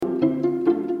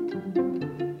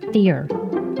fear,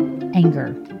 anger,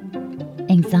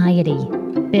 anxiety,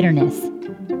 bitterness.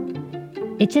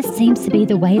 It just seems to be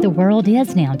the way the world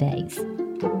is nowadays.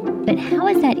 But how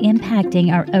is that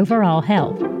impacting our overall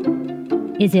health?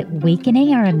 Is it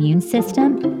weakening our immune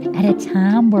system at a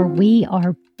time where we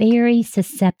are very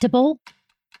susceptible?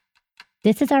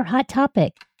 This is our hot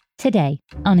topic today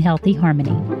on Healthy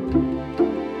Harmony.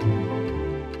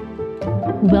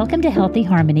 Welcome to Healthy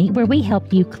Harmony, where we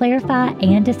help you clarify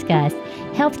and discuss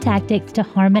health tactics to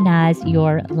harmonize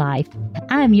your life.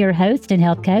 I'm your host and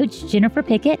health coach, Jennifer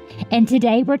Pickett, and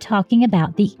today we're talking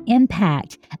about the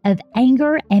impact of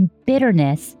anger and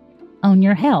bitterness on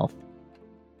your health.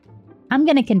 I'm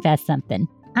going to confess something.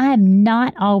 I am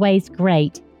not always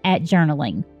great at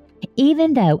journaling,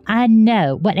 even though I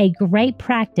know what a great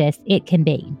practice it can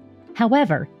be.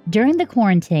 However, during the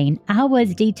quarantine, I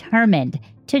was determined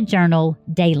to journal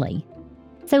daily.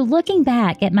 So looking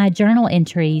back at my journal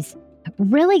entries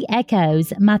really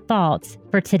echoes my thoughts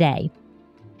for today.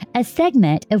 A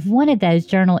segment of one of those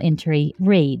journal entry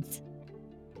reads,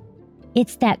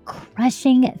 "It's that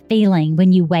crushing feeling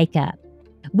when you wake up.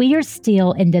 We are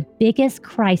still in the biggest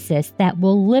crisis that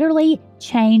will literally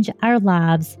change our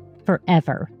lives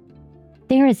forever.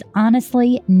 There is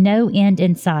honestly no end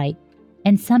in sight,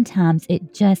 and sometimes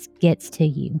it just gets to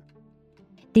you.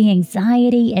 The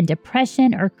anxiety and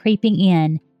depression are creeping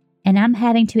in, and I'm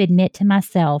having to admit to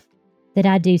myself that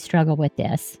I do struggle with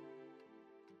this."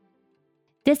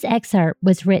 This excerpt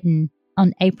was written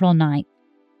on April 9th.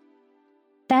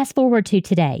 Fast forward to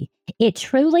today. It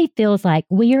truly feels like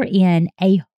we are in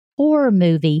a horror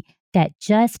movie that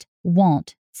just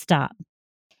won't stop.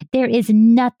 There is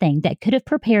nothing that could have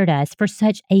prepared us for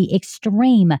such an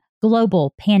extreme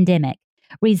global pandemic,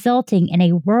 resulting in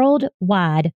a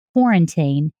worldwide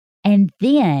quarantine, and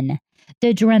then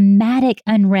the dramatic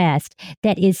unrest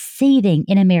that is seething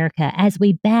in America as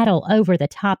we battle over the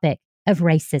topic of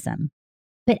racism.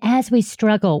 But as we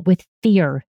struggle with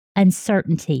fear,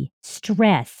 uncertainty,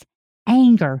 stress,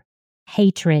 anger,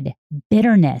 hatred,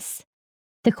 bitterness,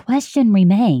 the question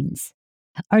remains,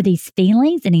 are these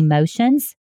feelings and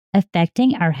emotions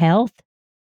affecting our health?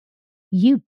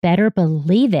 You better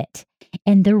believe it,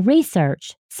 and the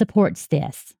research supports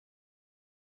this.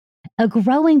 A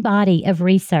growing body of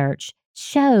research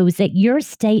shows that your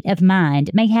state of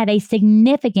mind may have a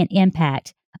significant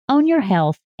impact on your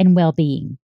health and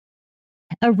well-being.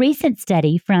 A recent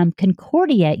study from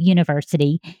Concordia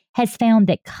University has found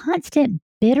that constant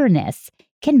bitterness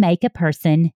can make a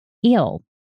person ill.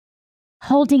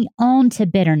 Holding on to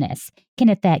bitterness can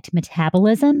affect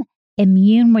metabolism,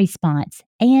 immune response,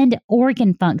 and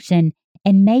organ function,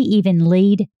 and may even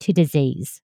lead to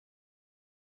disease.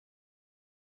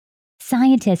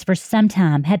 Scientists for some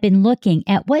time have been looking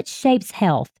at what shapes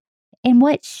health and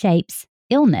what shapes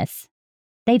illness.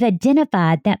 They've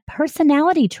identified that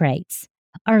personality traits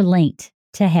are linked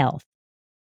to health,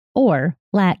 or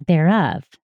lack thereof.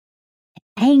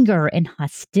 Anger and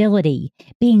hostility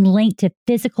being linked to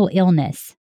physical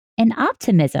illness, and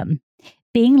optimism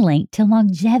being linked to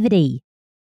longevity.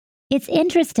 It's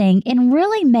interesting and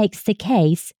really makes the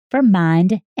case for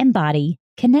mind and body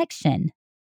connection.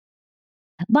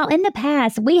 While in the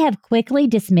past we have quickly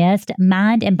dismissed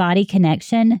mind and body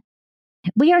connection,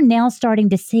 we are now starting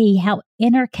to see how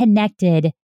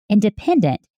interconnected and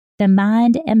dependent the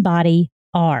mind and body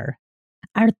are.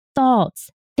 Our thoughts,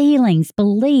 feelings,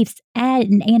 beliefs,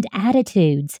 and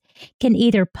attitudes can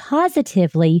either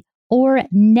positively or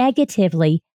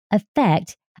negatively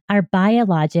affect our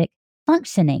biologic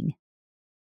functioning.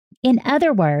 In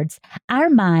other words,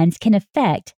 our minds can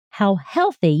affect how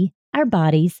healthy our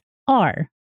bodies are.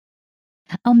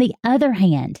 On the other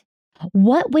hand,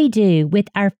 what we do with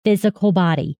our physical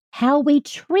body, how we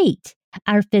treat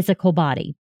our physical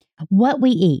body, what we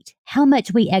eat, how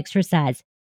much we exercise,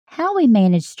 how we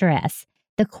manage stress,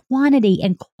 the quantity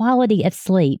and quality of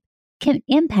sleep can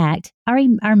impact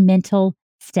our mental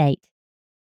state.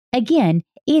 Again,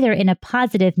 either in a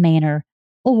positive manner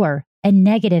or a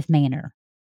negative manner.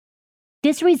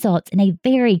 This results in a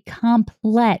very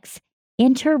complex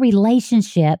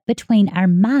interrelationship between our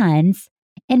minds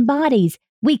and bodies.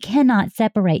 We cannot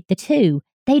separate the two.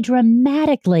 They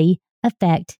dramatically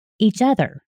affect each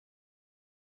other.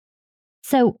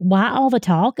 So why all the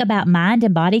talk about mind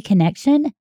and body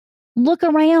connection? Look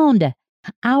around.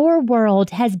 Our world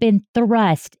has been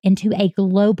thrust into a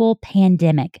global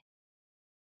pandemic.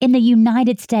 In the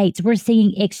United States, we're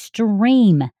seeing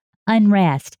extreme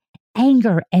unrest,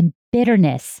 anger, and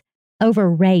bitterness over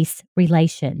race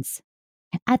relations.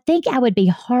 I think I would be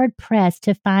hard-pressed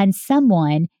to find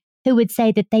someone who would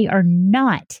say that they are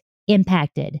not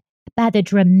impacted by the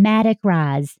dramatic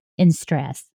rise in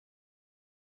stress.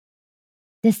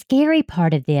 The scary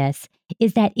part of this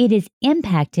is that it is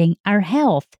impacting our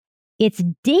health. It's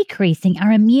decreasing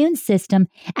our immune system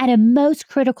at a most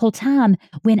critical time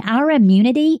when our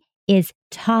immunity is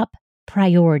top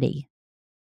priority.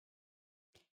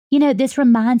 This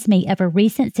reminds me of a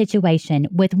recent situation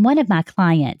with one of my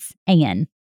clients, Anne.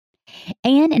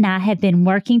 Anne and I have been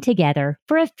working together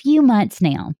for a few months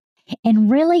now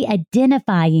and really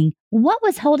identifying what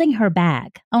was holding her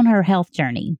back on her health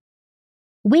journey.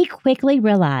 We quickly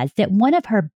realized that one of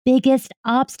her biggest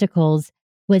obstacles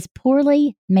was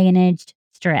poorly managed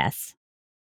stress,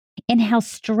 and how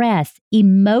stress,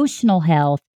 emotional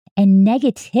health, and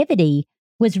negativity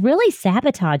was really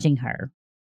sabotaging her.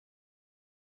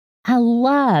 I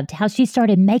loved how she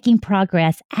started making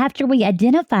progress after we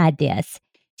identified this.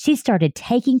 She started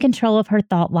taking control of her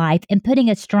thought life and putting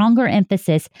a stronger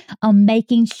emphasis on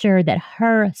making sure that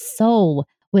her soul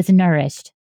was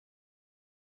nourished.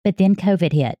 But then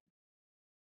COVID hit,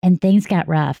 and things got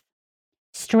rough.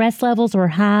 Stress levels were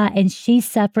high, and she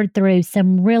suffered through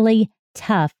some really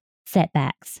tough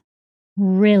setbacks.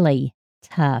 Really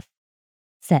tough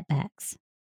setbacks.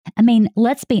 I mean,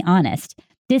 let's be honest.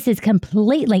 This is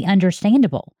completely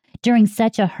understandable during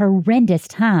such a horrendous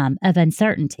time of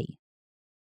uncertainty.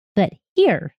 But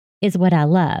here is what I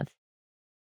love.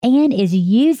 Anne is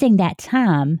using that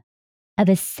time of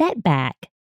a setback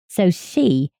so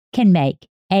she can make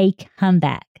a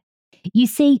comeback. You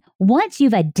see, once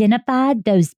you've identified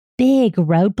those big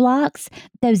roadblocks,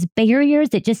 those barriers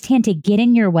that just tend to get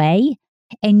in your way,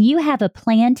 and you have a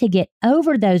plan to get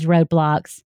over those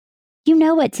roadblocks, you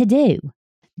know what to do.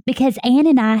 Because Anne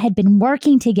and I had been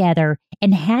working together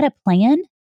and had a plan,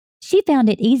 she found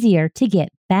it easier to get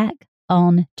back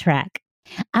on track.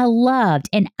 I loved,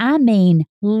 and I mean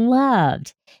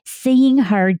loved, seeing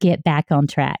her get back on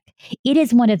track. It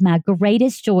is one of my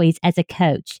greatest joys as a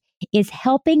coach, is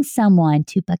helping someone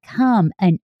to become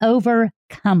an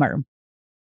overcomer.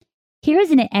 Here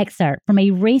is an excerpt from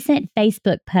a recent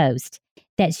Facebook post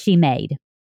that she made.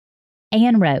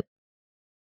 Anne wrote,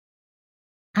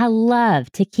 "I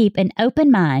love to keep an open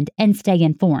mind and stay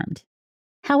informed.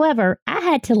 However, I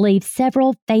had to leave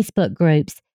several Facebook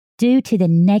groups due to the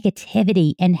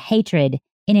negativity and hatred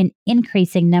in an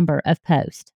increasing number of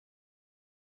posts.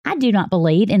 I do not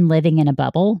believe in living in a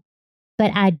bubble,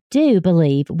 but I do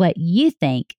believe what you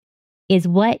think is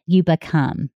what you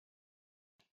become.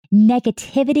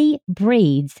 Negativity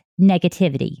breeds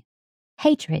negativity.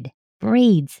 Hatred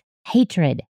breeds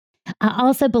hatred. I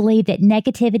also believe that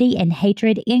negativity and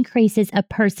hatred increases a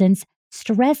person's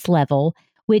stress level,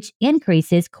 which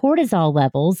increases cortisol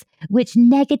levels, which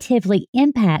negatively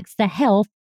impacts the health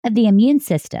of the immune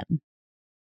system.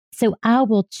 So I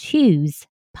will choose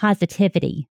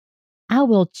positivity. I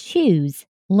will choose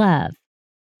love.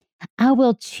 I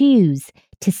will choose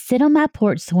to sit on my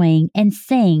porch swing and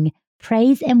sing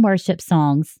praise and worship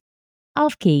songs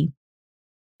off key.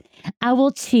 I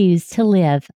will choose to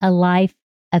live a life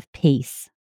of peace.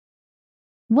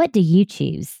 What do you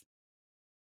choose?"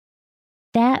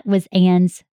 That was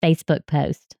Anne's Facebook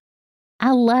post.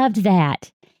 I loved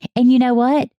that. And you know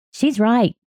what? She's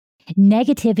right.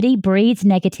 Negativity breeds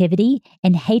negativity,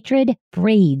 and hatred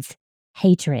breeds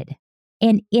hatred.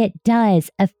 And it does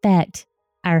affect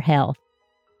our health.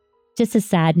 Just a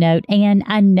side note, Anne,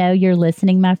 I know you're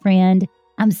listening, my friend.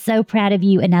 I'm so proud of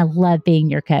you, and I love being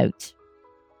your coach.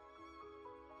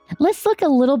 Let's look a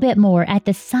little bit more at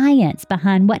the science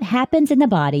behind what happens in the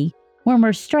body when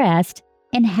we're stressed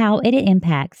and how it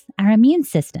impacts our immune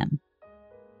system.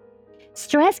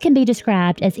 Stress can be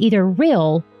described as either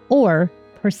real or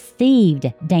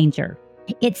perceived danger.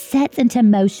 It sets into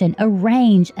motion a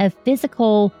range of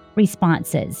physical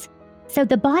responses. So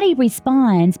the body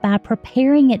responds by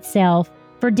preparing itself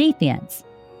for defense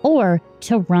or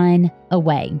to run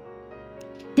away.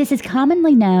 This is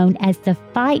commonly known as the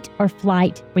fight or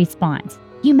flight response.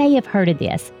 You may have heard of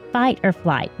this, fight or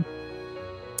flight.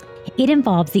 It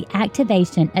involves the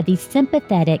activation of the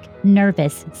sympathetic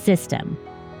nervous system.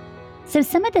 So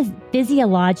some of the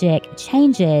physiologic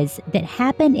changes that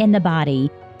happen in the body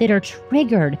that are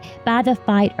triggered by the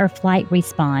fight or flight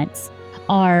response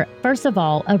are, first of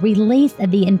all, a release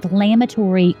of the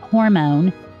inflammatory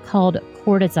hormone called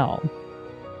cortisol.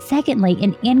 Secondly,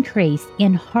 an increase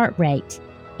in heart rate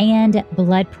and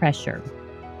blood pressure.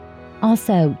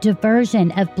 Also,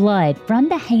 diversion of blood from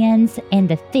the hands and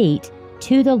the feet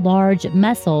to the large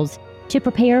muscles to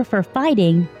prepare for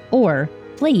fighting or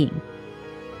fleeing.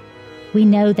 We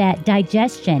know that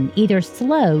digestion either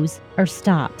slows or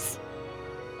stops.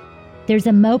 There's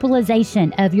a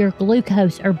mobilization of your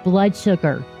glucose or blood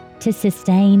sugar to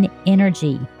sustain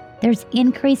energy. There's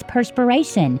increased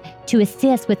perspiration to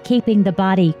assist with keeping the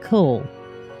body cool.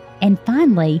 And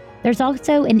finally, there's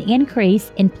also an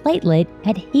increase in platelet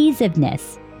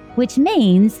adhesiveness, which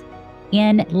means,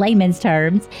 in layman's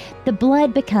terms, the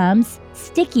blood becomes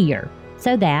stickier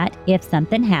so that if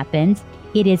something happens,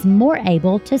 it is more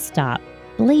able to stop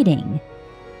bleeding.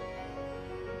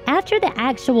 After the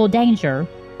actual danger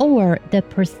or the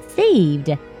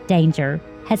perceived danger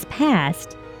has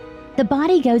passed, the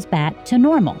body goes back to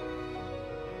normal.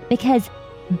 Because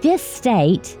this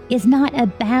state is not a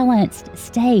balanced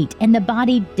state, and the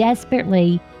body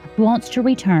desperately wants to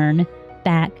return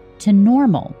back to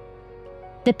normal.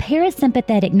 The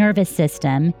parasympathetic nervous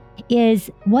system is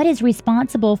what is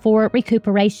responsible for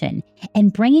recuperation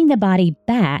and bringing the body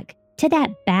back to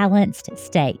that balanced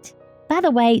state. By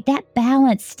the way, that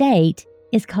balanced state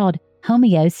is called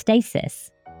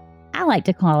homeostasis. I like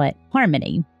to call it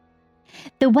harmony.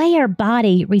 The way our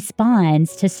body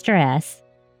responds to stress,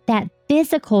 that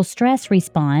physical stress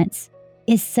response,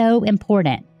 is so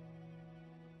important,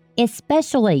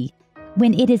 especially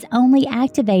when it is only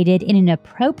activated in an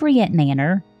appropriate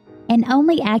manner and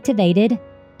only activated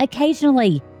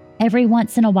occasionally, every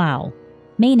once in a while,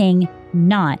 meaning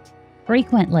not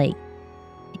frequently.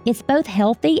 It's both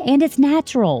healthy and it's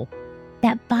natural.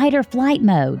 That fight or flight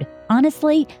mode,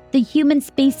 honestly, the human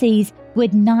species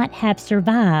would not have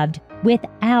survived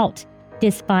without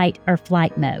this fight or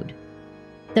flight mode.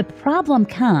 The problem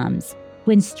comes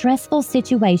when stressful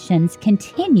situations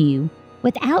continue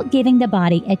without giving the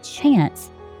body a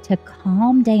chance to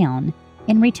calm down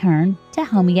and return to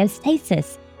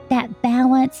homeostasis, that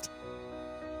balanced,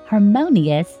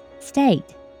 harmonious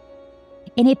state.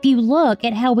 And if you look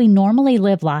at how we normally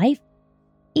live life,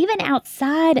 even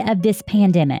outside of this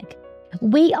pandemic,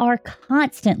 we are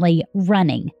constantly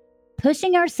running,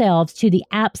 pushing ourselves to the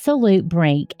absolute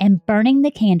brink and burning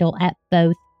the candle at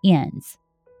both ends.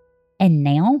 And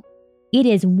now it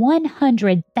is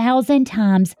 100,000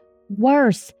 times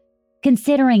worse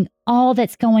considering all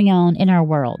that's going on in our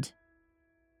world.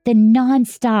 The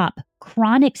nonstop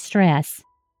chronic stress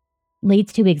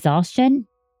leads to exhaustion,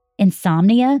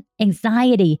 insomnia,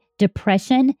 anxiety,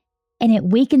 depression, and it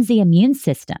weakens the immune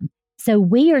system. So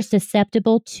we are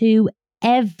susceptible to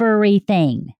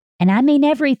everything. And I mean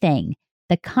everything.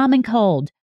 The common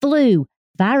cold, flu,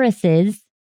 viruses,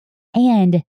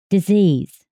 and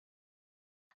disease.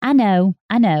 I know.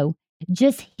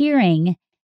 Just hearing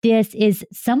this is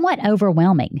somewhat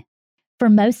overwhelming. For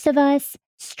most of us,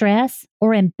 stress,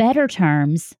 or in better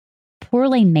terms,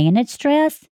 poorly managed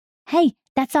stress, hey,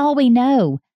 that's all we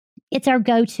know. It's our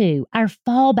go-to, our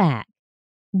fallback.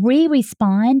 We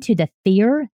respond to the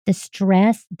fear, the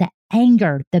stress, the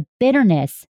anger, the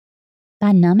bitterness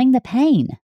by numbing the pain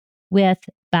with,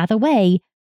 by the way,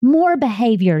 more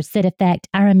behaviors that affect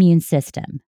our immune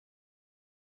system.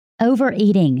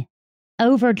 Overeating,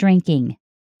 overdrinking,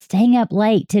 staying up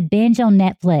late to binge on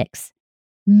Netflix,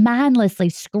 mindlessly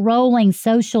scrolling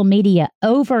social media,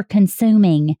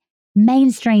 over-consuming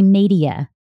mainstream media.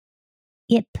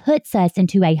 It puts us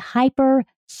into a hyper,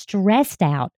 stressed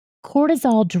out,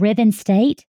 cortisol-driven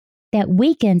state that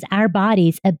weakens our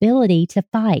body's ability to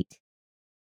fight.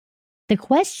 The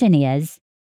question is,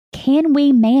 can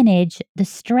we manage the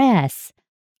stress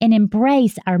and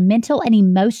embrace our mental and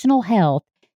emotional health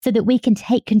so that we can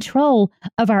take control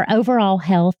of our overall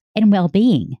health and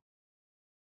well-being?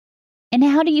 And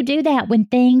how do you do that when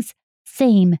things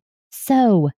seem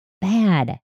so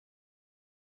bad?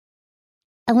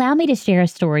 Allow me to share a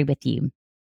story with you.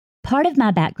 Part of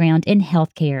my background in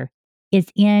healthcare is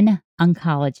in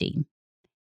oncology.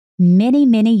 Many,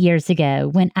 many years ago,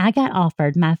 when I got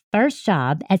offered my first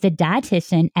job as a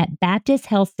dietitian at Baptist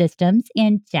Health Systems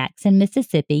in Jackson,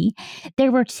 Mississippi,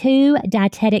 there were 2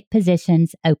 dietetic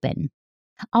positions open.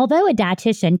 Although a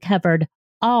dietitian covered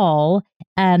all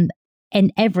and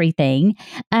everything,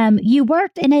 you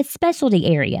worked in a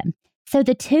specialty area. So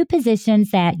the 2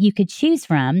 positions that you could choose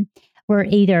from were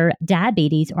either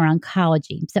diabetes or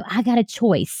oncology. So I got a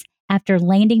choice after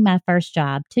landing my first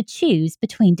job to choose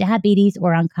between diabetes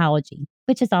or oncology,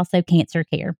 which is also cancer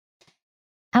care.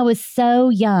 I was so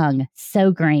young,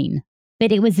 so green,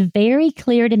 but it was very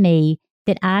clear to me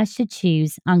that I should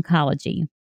choose oncology.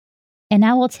 And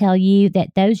I will tell you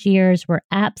that those years were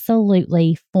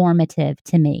absolutely formative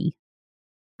to me.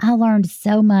 I learned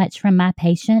so much from my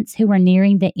patients who were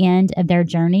nearing the end of their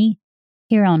journey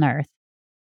here on earth.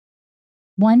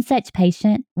 One such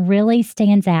patient really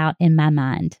stands out in my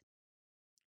mind.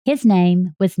 His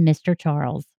name was Mr.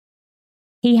 Charles.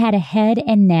 He had a head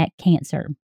and neck cancer.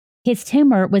 His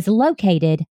tumor was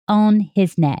located on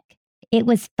his neck. It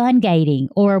was fungating,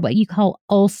 or what you call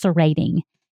ulcerating,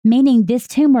 meaning this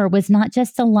tumor was not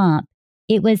just a lump,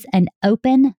 it was an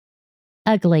open,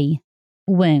 ugly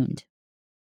wound.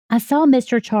 I saw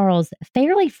Mr. Charles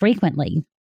fairly frequently.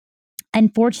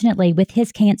 Unfortunately, with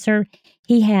his cancer,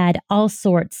 he had all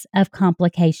sorts of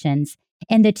complications,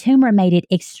 and the tumor made it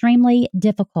extremely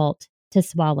difficult to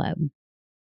swallow.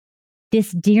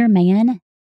 This dear man,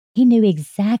 he knew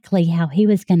exactly how he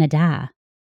was going to die.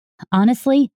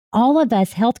 Honestly, all of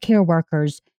us healthcare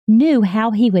workers knew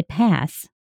how he would pass.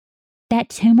 That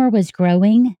tumor was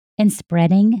growing and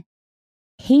spreading.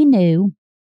 He knew,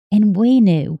 and we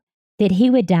knew, that he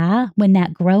would die when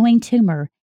that growing tumor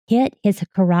hit his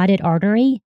carotid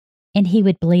artery and he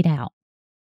would bleed out.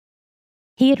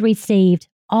 He had received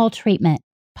all treatment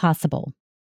possible.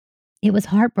 It was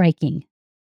heartbreaking.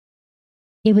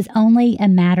 It was only a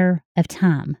matter of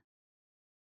time.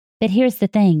 But here's the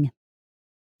thing.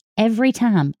 Every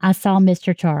time I saw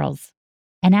Mr. Charles,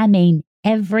 and I mean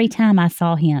every time I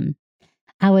saw him,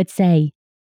 I would say,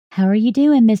 "How are you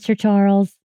doing, Mr.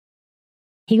 Charles?"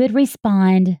 He would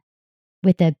respond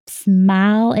with a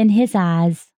smile in his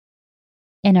eyes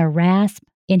and a rasp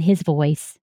in his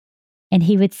voice. And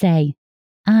he would say,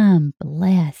 "I'm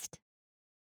blessed.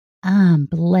 I'm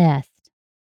blessed."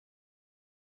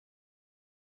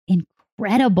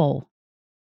 Incredible.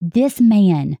 This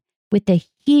man with the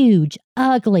huge,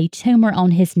 ugly tumor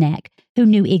on his neck, who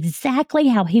knew exactly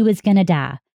how he was going to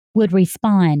die, would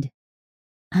respond,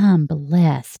 "I'm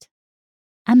blessed."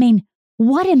 I mean,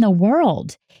 what in the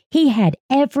world? He had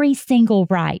every single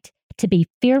right to be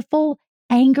fearful,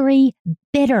 angry,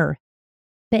 bitter,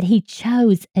 but he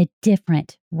chose a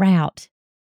different route.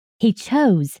 He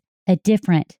chose a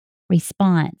different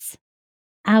response.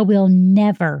 I will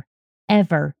never,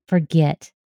 ever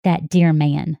forget that dear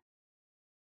man.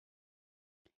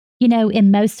 You know, in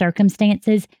most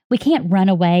circumstances, we can't run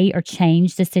away or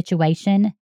change the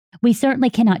situation. We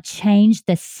certainly cannot change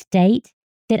the state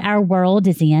that our world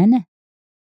is in,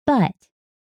 but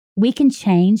we can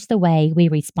change the way we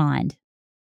respond.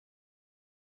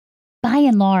 By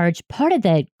and large, part of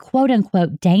the quote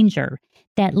unquote danger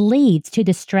that leads to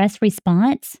the stress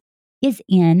response is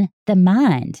in the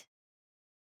mind.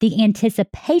 The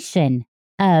anticipation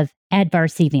of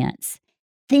adverse events,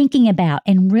 thinking about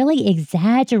and really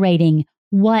exaggerating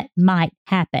what might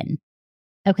happen.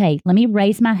 Okay, let me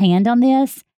raise my hand on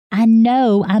this. I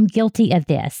know I'm guilty of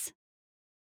this.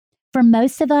 For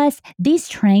most of us, these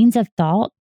trains of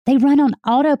thought, they run on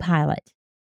autopilot.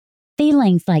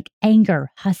 Feelings like anger,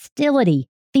 hostility,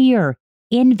 fear,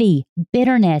 envy,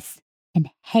 bitterness, and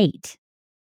hate.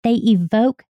 They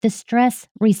evoke the stress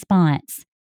response,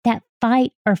 that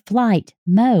fight or flight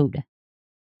mode.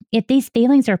 If these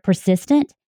feelings are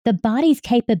persistent, the body's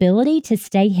capability to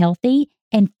stay healthy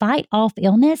and fight off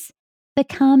illness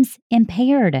becomes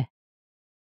impaired.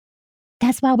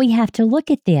 That's why we have to look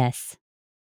at this.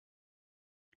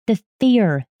 The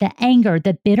fear, the anger,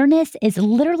 the bitterness is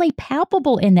literally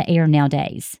palpable in the air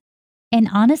nowadays. And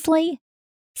honestly,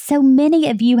 so many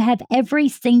of you have every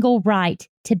single right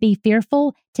to be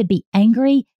fearful, to be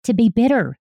angry, to be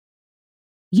bitter.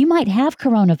 You might have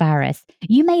coronavirus.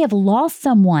 You may have lost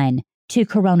someone to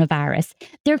coronavirus.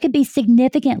 There could be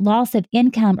significant loss of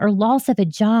income or loss of a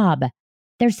job.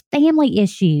 There's family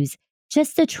issues,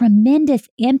 just the tremendous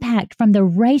impact from the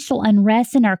racial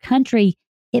unrest in our country.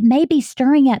 It may be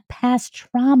stirring up past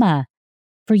trauma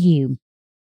for you.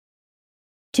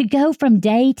 To go from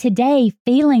day to day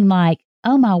feeling like,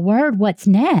 oh my word, what's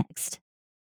next?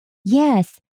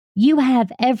 Yes, you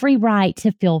have every right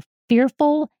to feel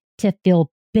fearful, to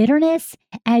feel bitterness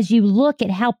as you look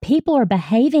at how people are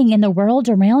behaving in the world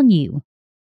around you.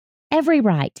 Every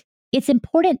right. It's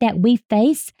important that we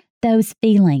face those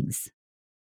feelings.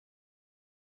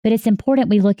 But it's important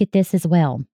we look at this as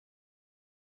well.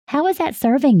 How is that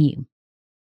serving you?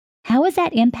 How is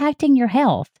that impacting your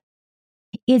health?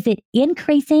 Is it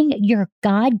increasing your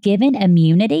God-given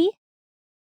immunity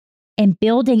and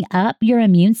building up your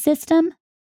immune system?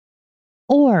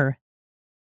 Or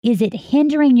is it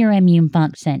hindering your immune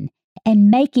function and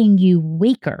making you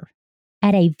weaker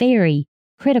at a very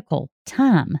critical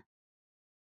time?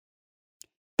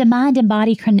 The mind and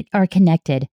body are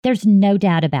connected. There's no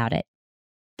doubt about it.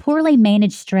 Poorly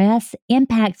managed stress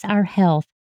impacts our health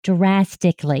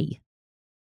drastically.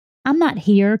 I'm not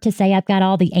here to say I've got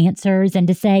all the answers and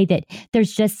to say that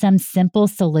there's just some simple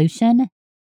solution,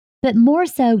 but more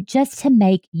so just to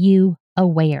make you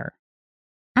aware.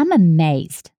 I'm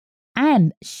amazed. I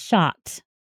am shocked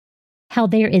how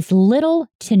there is little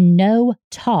to no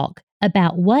talk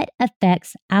about what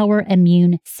affects our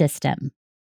immune system.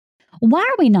 Why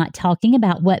are we not talking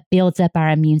about what builds up our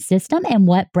immune system and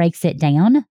what breaks it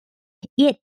down?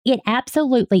 It It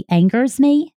absolutely angers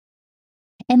me.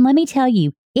 And let me tell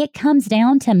you, it comes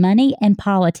down to money and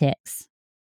politics.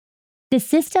 The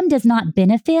system does not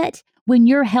benefit when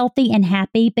you're healthy and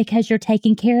happy because you're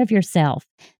taking care of yourself.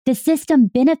 The system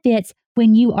benefits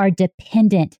when you are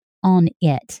dependent on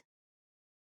it.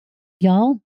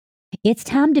 Y'all, it's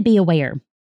time to be aware.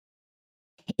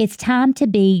 It's time to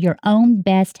be your own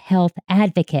best health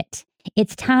advocate.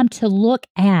 It's time to look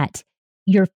at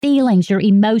your feelings, your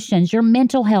emotions, your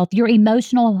mental health, your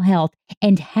emotional health,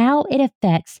 and how it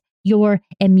affects your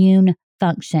immune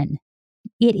function.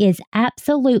 It is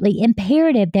absolutely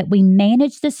imperative that we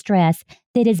manage the stress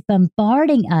that is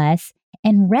bombarding us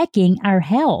and wrecking our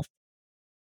health.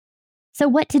 So,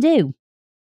 what to do?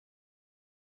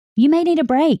 You may need a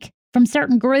break from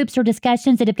certain groups or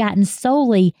discussions that have gotten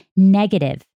solely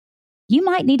negative. You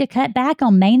might need to cut back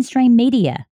on mainstream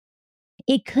media.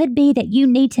 It could be that you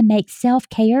need to make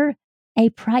self-care a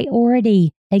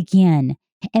priority again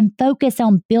and focus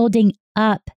on building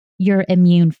up your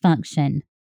immune function.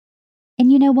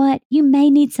 And you know what? You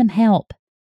may need some help.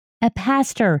 A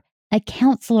pastor, a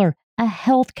counselor, a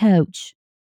health coach.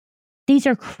 These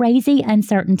are crazy,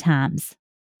 uncertain times.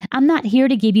 I'm not here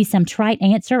to give you some trite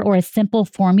answer or a simple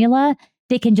formula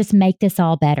that can just make this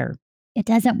all better. It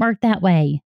doesn't work that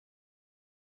way.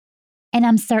 And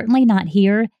I'm certainly not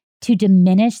here to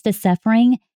diminish the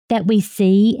suffering that we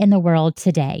see in the world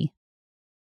today.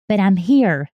 But I'm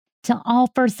here to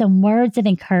offer some words of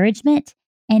encouragement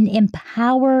and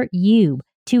empower you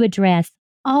to address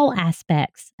all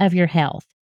aspects of your health,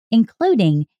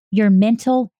 including your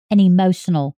mental and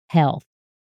emotional health.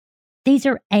 These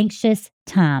are anxious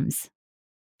times.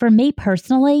 For me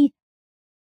personally,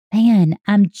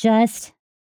 I'm just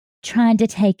trying to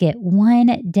take it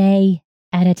one day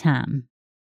at a time.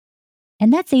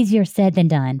 And that's easier said than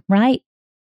done, right?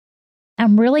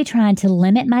 I'm really trying to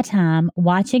limit my time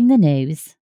watching the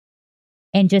news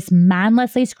and just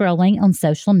mindlessly scrolling on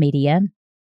social media.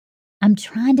 I'm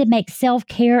trying to make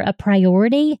self-care a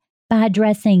priority by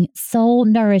addressing soul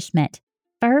nourishment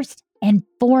first and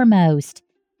foremost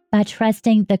by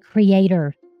trusting the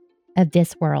creator of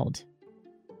this world.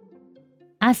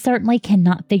 I certainly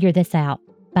cannot figure this out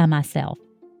by myself.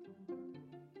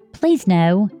 Please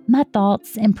know my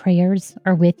thoughts and prayers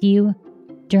are with you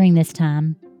during this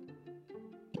time.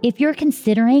 If you're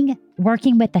considering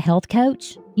working with a health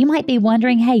coach, you might be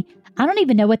wondering, hey, I don't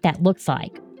even know what that looks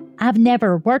like. I've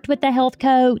never worked with a health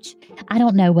coach. I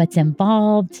don't know what's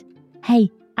involved. Hey,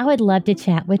 I would love to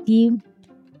chat with you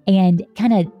and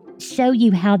kind of show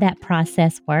you how that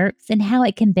process works and how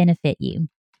it can benefit you.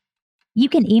 You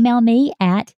can email me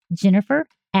at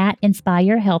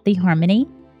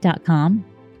jennifer@inspirehealthyharmony.com.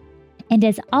 And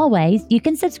as always, you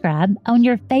can subscribe on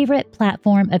your favorite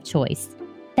platform of choice,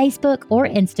 Facebook or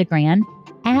Instagram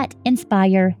at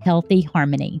Inspire Healthy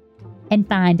Harmony, and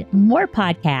find more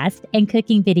podcasts and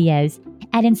cooking videos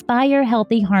at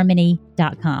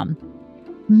inspirehealthyharmony.com.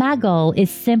 My goal is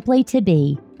simply to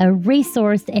be a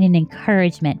resource and an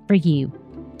encouragement for you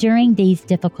during these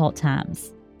difficult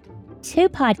times. 2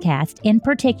 podcasts in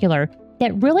particular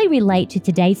that really relate to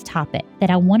today's topic that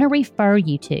I want to refer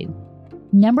you to.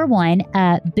 Number 1,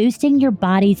 boosting your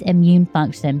body's immune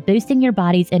function, boosting your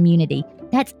body's immunity.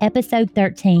 That's episode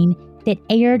 13 that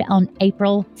aired on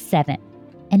April 7th.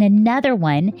 And another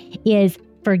one is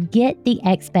Forget the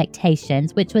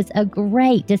Expectations, which was a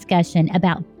great discussion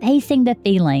about facing the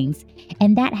feelings.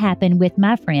 And that happened with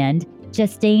my friend,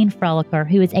 Justine Froliker,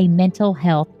 who is a mental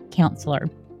health counselor.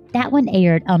 That one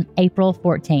aired on April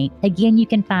 14th. Again, you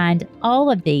can find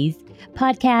all of these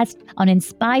podcasts on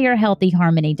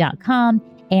inspirehealthyharmony.com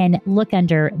and look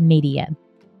under media.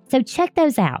 So check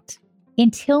those out.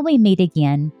 Until we meet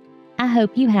again, I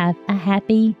hope you have a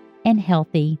happy and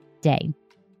healthy day.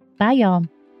 Bye, y'all.